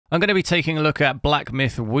I'm going to be taking a look at Black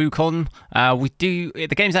Myth Wukong.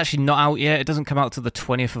 The game's actually not out yet. It doesn't come out till the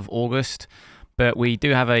 20th of August. But we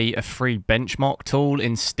do have a free benchmark tool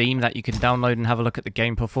in Steam that you can download and have a look at the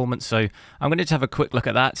game performance. So I'm going to just have a quick look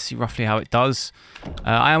at that, see roughly how it does.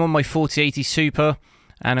 I am on my 4080 Super,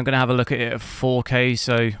 and I'm going to have a look at it at 4K.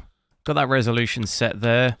 So got that resolution set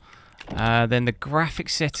there. Then the graphic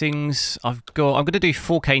settings, I'm going to do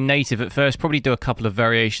 4K native at first, probably do a couple of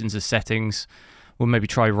variations of settings. We'll maybe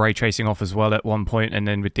try ray tracing off as well at one point, and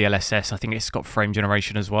then with DLSS, I think it's got frame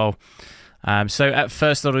generation as well. So at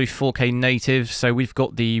first I'll do 4K native, so we've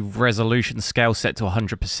got the resolution scale set to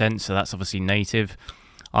 100%, so that's obviously native.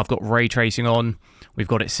 I've got ray tracing on, we've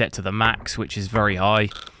got it set to the max, which is very high.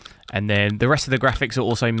 And then the rest of the graphics are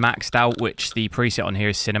also maxed out, which the preset on here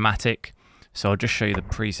is cinematic. So I'll just show you the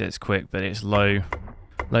presets quick, but it's low,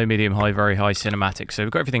 medium, high, very high, cinematic. So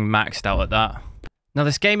we've got everything maxed out at that. Now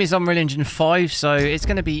this game is Unreal Engine 5, so it's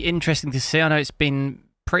going to be interesting to see. I know it's been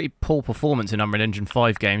pretty poor performance in Unreal Engine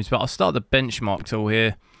 5 games, but I'll start the benchmark tool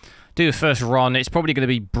here. Do the first run. It's probably going to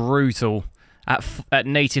be brutal at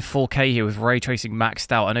native 4K here with ray tracing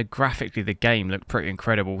maxed out. I know graphically the game looked pretty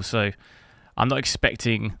incredible, so I'm not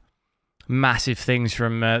expecting massive things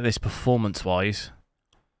from this performance-wise.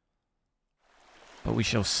 But we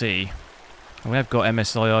shall see. We have got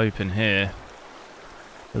MSI open here.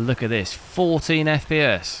 But look at this, 14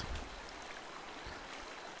 FPS.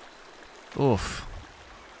 Oof.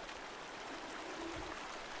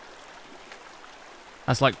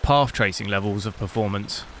 That's like path tracing levels of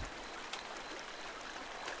performance.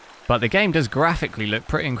 But the game does graphically look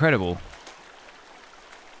pretty incredible.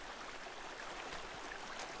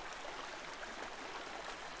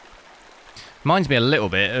 Reminds me a little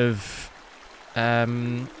bit of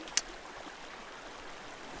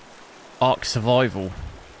Ark Survival.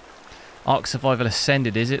 Ark Survival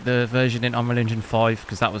Ascended, is it the version in Unreal Engine 5?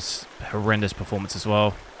 Because that was horrendous performance as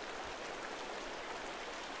well.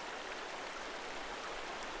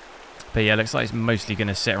 But yeah, looks like it's mostly going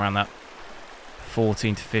to sit around that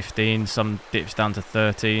 14 to 15. Some dips down to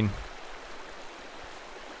 13.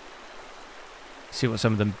 See what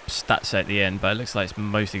some of the stats say at the end, but it looks like it's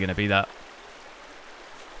mostly going to be that.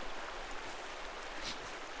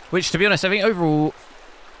 Which, to be honest, I think overall,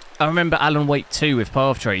 I remember Alan Wake 2 with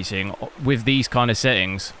path tracing, with these kind of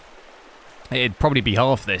settings, it'd probably be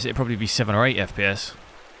half this. It'd probably be 7 or 8 FPS.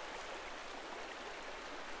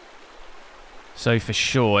 So for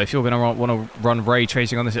sure, if you're going to want to run ray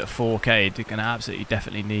tracing on this at 4K, you're going to absolutely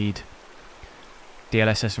definitely need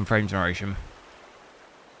DLSS and frame generation.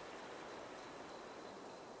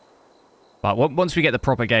 But once we get the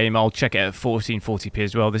proper game, I'll check it at 1440p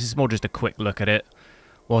as well. This is more just a quick look at it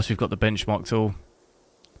whilst we've got the benchmark tool.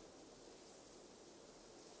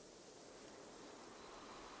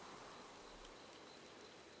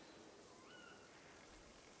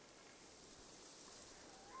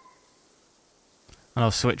 And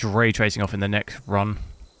I'll switch ray tracing off in the next run.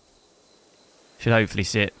 Should hopefully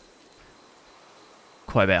sit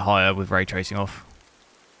quite a bit higher with ray tracing off.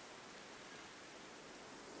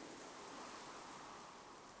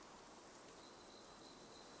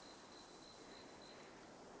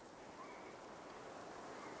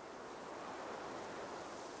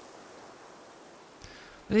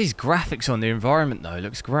 But these graphics on the environment though,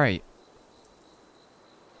 looks great.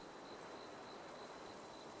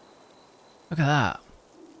 Look at that.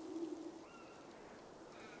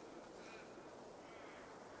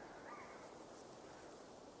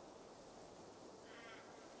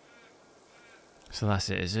 So that's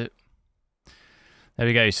it, is it? There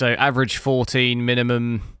we go. So average 14,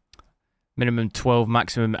 minimum 12,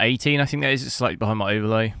 maximum 18. I think that is. It's slightly behind my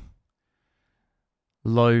overlay.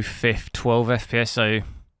 Low 12 FPS. So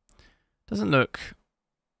doesn't look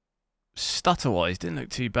stutter-wise. Didn't look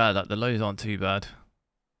too bad. Like the lows aren't too bad.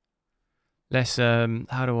 Let's,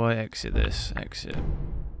 how do I exit this? Exit.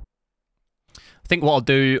 I think what I'll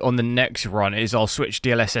do on the next run is I'll switch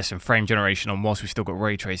DLSS and frame generation on whilst we've still got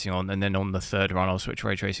ray tracing on, and then on the third run I'll switch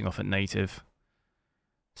ray tracing off at native.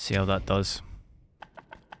 See how that does.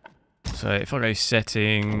 So if I go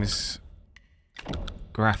settings,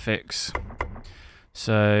 graphics,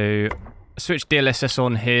 so switch DLSS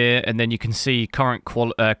on here, and then you can see current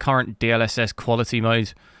DLSS quality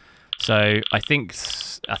mode. So I think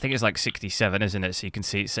it's like 67, isn't it? So you can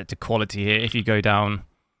see it's set to quality here. If you go down,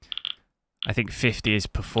 I think 50 is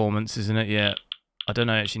performance, isn't it? Yeah. I don't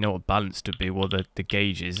actually know what balanced would be, what the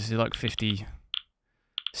gauge is. Is it like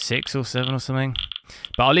 56 or 7 or something?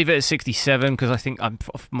 But I'll leave it at 67 because I think I'm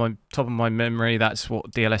off my top of my memory, that's what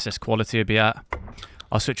DLSS quality would be at.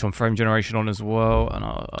 I'll switch on frame generation on as well, and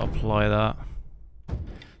I'll apply that.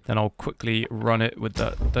 Then Then I'll quickly run it with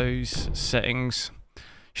those settings.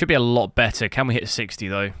 Should be a lot better. Can we hit 60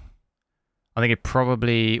 though? I think it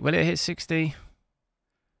probably... Will it hit 60?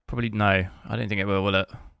 Probably no. I don't think it will it?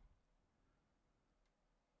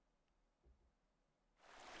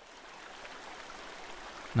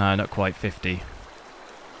 No, not quite 50.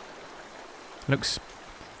 Looks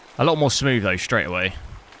a lot more smooth though, straight away.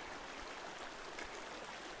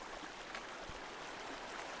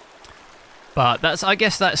 But I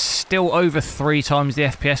guess that's still over 3 times the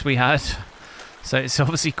FPS we had. So it's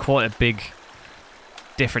obviously quite a big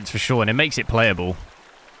difference for sure, and it makes it playable.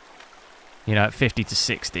 You know, at 50 to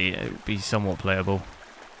 60, it would be somewhat playable.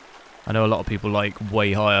 I know a lot of people like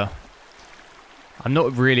way higher. I'm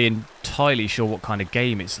not really entirely sure what kind of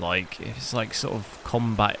game it's like. If it's like sort of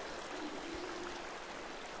combat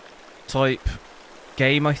type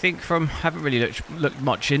game, I think, haven't really looked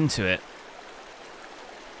much into it.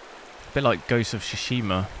 A bit like Ghost of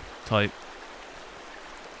Tsushima type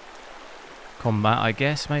combat, I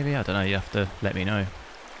guess, maybe? I don't know, you have to let me know.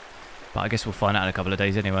 But I guess we'll find out in a couple of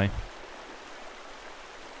days anyway.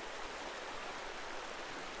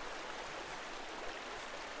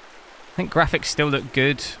 I think graphics still look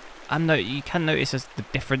good. And you can notice the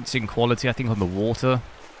difference in quality, I think, on the water.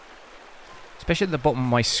 Especially at the bottom of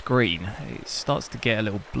my screen. It starts to get a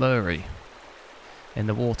little blurry in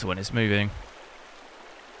the water when it's moving.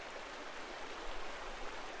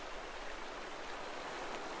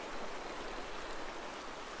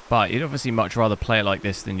 But you'd obviously much rather play it like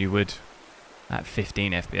this than you would at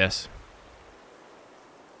 15 FPS.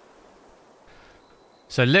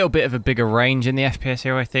 So a little bit of a bigger range in the FPS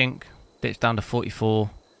here, I think. Dips down to 44,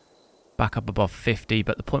 back up above 50,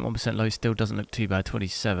 but the 0.1% low still doesn't look too bad,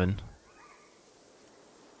 27.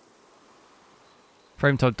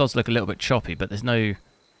 Frame time does look a little bit choppy, but there's no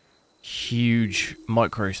huge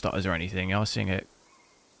micro stutters or anything. I was seeing it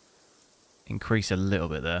increase a little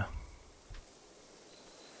bit there.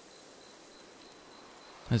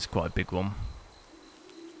 That's quite a big one.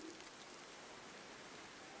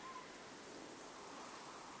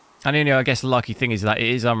 And you know, I guess the lucky thing is that it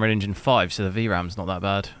is Unreal Engine 5, so the VRAM's not that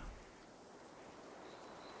bad.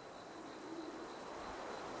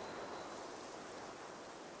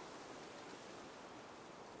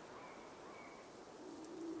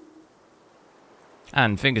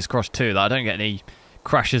 And fingers crossed too that I don't get any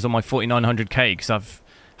crashes on my 4900K, because I've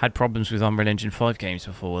had problems with Unreal Engine 5 games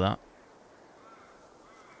before that.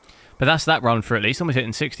 But that's that run for at least. Almost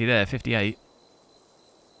hitting 60 there, 58.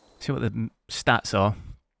 See what the stats are.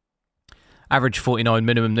 Average 49,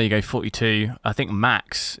 minimum, there you go, 42. I think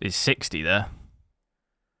max is 60 there.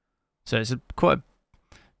 So it's quite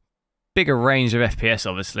a bigger range of FPS,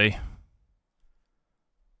 obviously.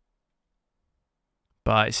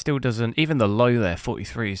 But it still doesn't... Even the low there,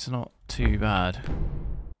 43, is not too bad.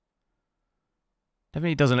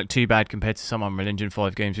 Definitely doesn't look too bad compared to some Unreal Engine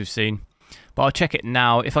 5 games we've seen. But I'll check it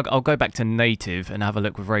now. I'll go back to native and have a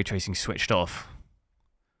look with ray tracing switched off.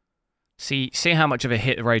 See how much of a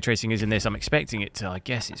hit the ray tracing is in this. I'm expecting it to. I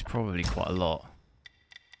guess it's probably quite a lot.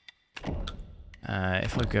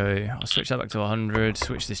 If I go, I'll switch that back to 100.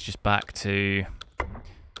 Switch this just back to.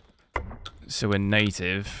 So we're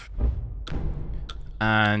native.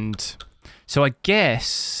 And so I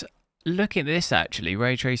guess look at this actually.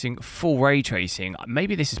 Ray tracing, full ray tracing.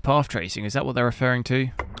 Maybe this is path tracing. Is that what they're referring to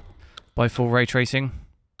by full ray tracing?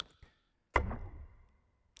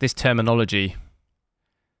 This terminology.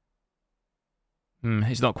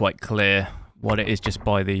 It's not quite clear what it is just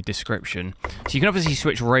by the description. So you can obviously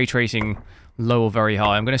switch ray tracing low or very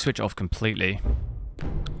high. I'm going to switch off completely.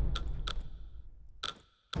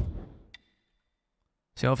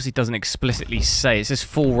 So it obviously doesn't explicitly say. It says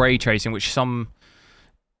full ray tracing, which some,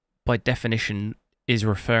 by definition, is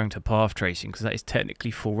referring to path tracing, because that is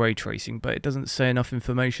technically full ray tracing, but it doesn't say enough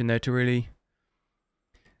information there to really...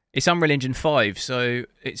 It's Unreal Engine 5, so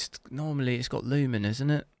it's got Lumen,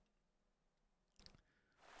 isn't it?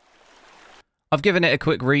 I've given it a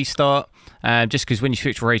quick restart, just because when you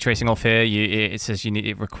switch ray tracing off here, it says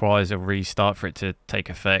it requires a restart for it to take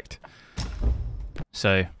effect.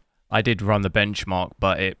 So I did run the benchmark,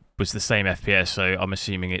 but it was the same FPS, so I'm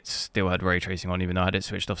assuming it still had ray tracing on, even though I had it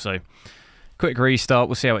switched off. So quick restart,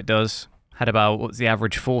 we'll see how it does. Had about, what's the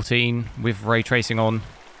average, 14 with ray tracing on,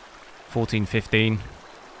 14, 15.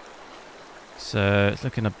 So it's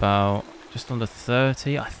looking about just under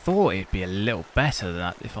 30. I thought it'd be a little better than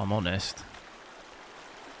that, if I'm honest.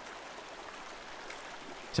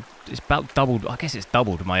 It's about doubled. I guess it's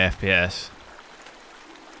doubled my FPS.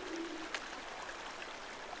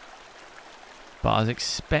 But I was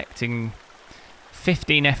expecting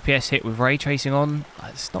 15 FPS hit with ray tracing on.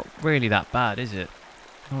 It's not really that bad, is it?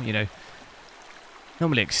 Well, you know,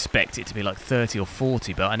 normally expect it to be like 30 or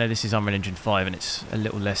 40, but I know this is Unreal Engine 5 and it's a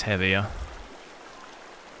little less heavier.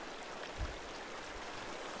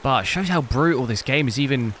 But it shows how brutal this game is,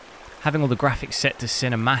 even having all the graphics set to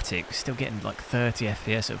cinematic, still getting like 30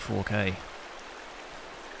 FPS at 4K.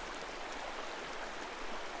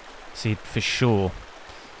 See, for sure,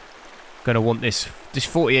 going to want this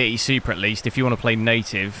 4080 Super at least. If you want to play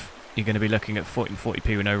native, you're going to be looking at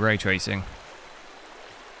 1440p with no ray tracing.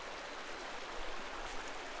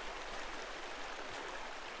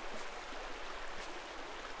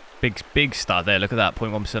 Big start there, look at that,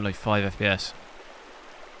 0.1%, like 5 FPS.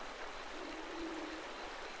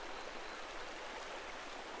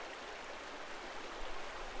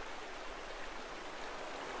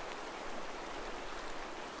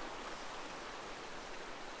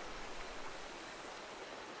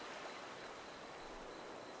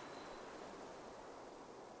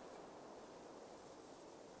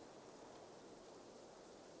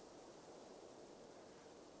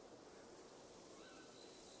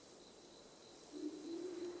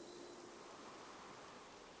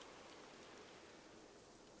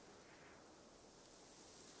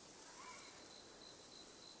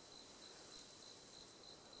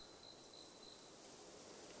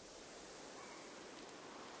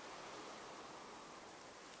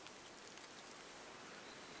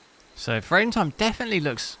 So frame time definitely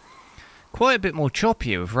looks quite a bit more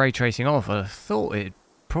choppier with ray tracing off. I thought it'd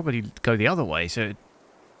probably go the other way, so it'd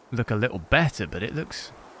look a little better, but it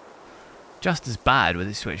looks just as bad with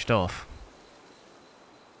it switched off.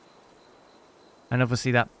 And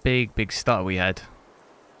obviously that big stutter we had,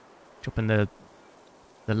 dropping the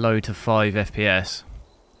low to 5 FPS.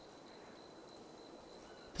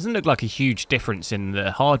 Doesn't look like a huge difference in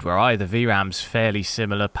the hardware either. VRAM's fairly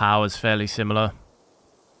similar, power's fairly similar.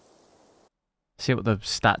 See what the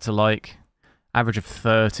stats are like. Average of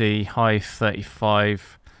 30, high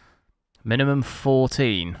 35, minimum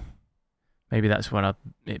 14. Maybe that's when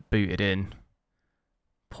it booted in.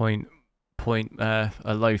 A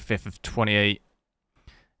low fifth of 28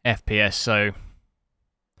 FPS. So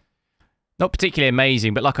not particularly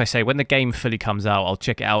amazing, but like I say, when the game fully comes out, I'll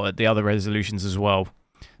check it out at the other resolutions as well.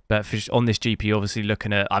 But on this GPU, obviously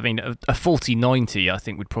looking at, I mean, a 4090, I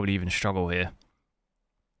think would probably even struggle here.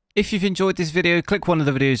 If you've enjoyed this video, click one of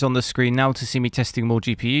the videos on the screen now to see me testing more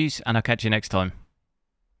GPUs, and I'll catch you next time.